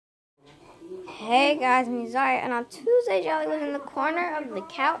Hey guys, I'm Zaya, and on Tuesday, Jolly was in the corner of the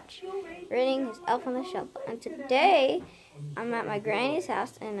couch reading his Elf on the Shelf. And today, I'm at my granny's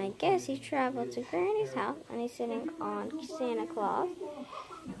house, and I guess he traveled to Granny's house, and he's sitting on Santa Claus.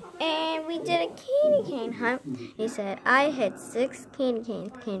 And we did a candy cane hunt. He said, I hid 6 candy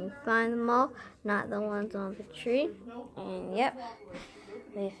canes. Can you find them all? Not the ones on the tree. And yep,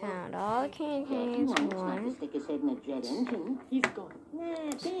 they found all the candy canes. 1, 2, 3, 4, 5,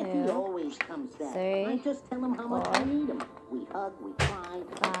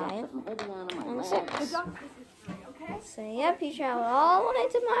 and 6. So yep, he traveled all the way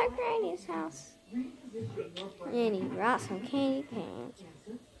to my granny's house. And he brought some candy canes.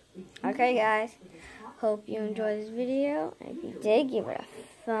 Okay guys, hope you enjoyed this video. If you did, give it a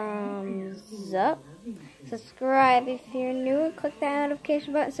thumbs up. Subscribe if you're new, and click that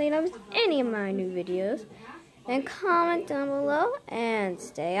notification button so you don't miss any of my new videos. And comment down below, and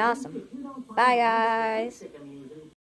stay awesome. Bye guys.